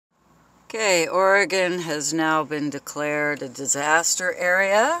Okay, Oregon has now been declared a disaster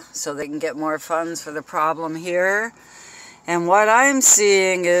area, so they can get more funds for the problem here. And what I'm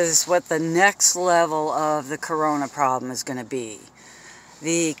seeing is what the next level of the corona problem is going to be.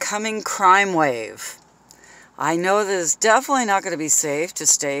 The coming crime wave. I know that it's definitely not going to be safe to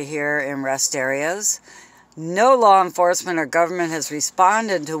stay here in rest areas. No law enforcement or government has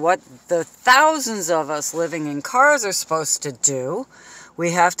responded to what the thousands of us living in cars are supposed to do.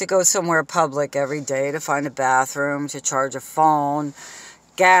 We have to go somewhere public every day to find a bathroom, to charge a phone,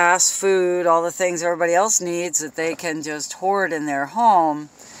 gas, food, all the things everybody else needs that they can just hoard in their home.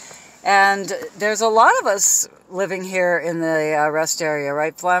 And there's a lot of us living here in the rest area,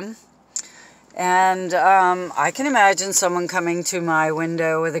 right, Flem? And I can imagine someone coming to my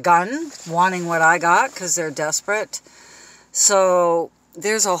window with a gun, wanting what I got because they're desperate. So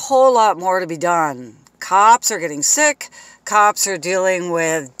there's a whole lot more to be done. Cops are getting sick. Cops are dealing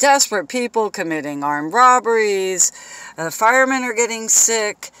with desperate people committing armed robberies. Firemen are getting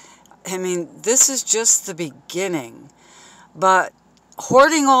sick. I mean, this is just the beginning. But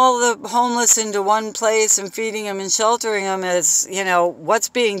hoarding all the homeless into one place and feeding them and sheltering them is, you know, what's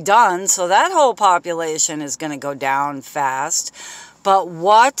being done. So that whole population is going to go down fast. But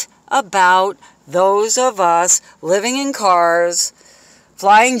what about those of us living in cars?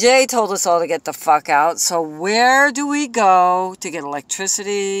 Flying J told us all to get the fuck out. So where do we go to get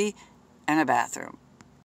electricity and a bathroom?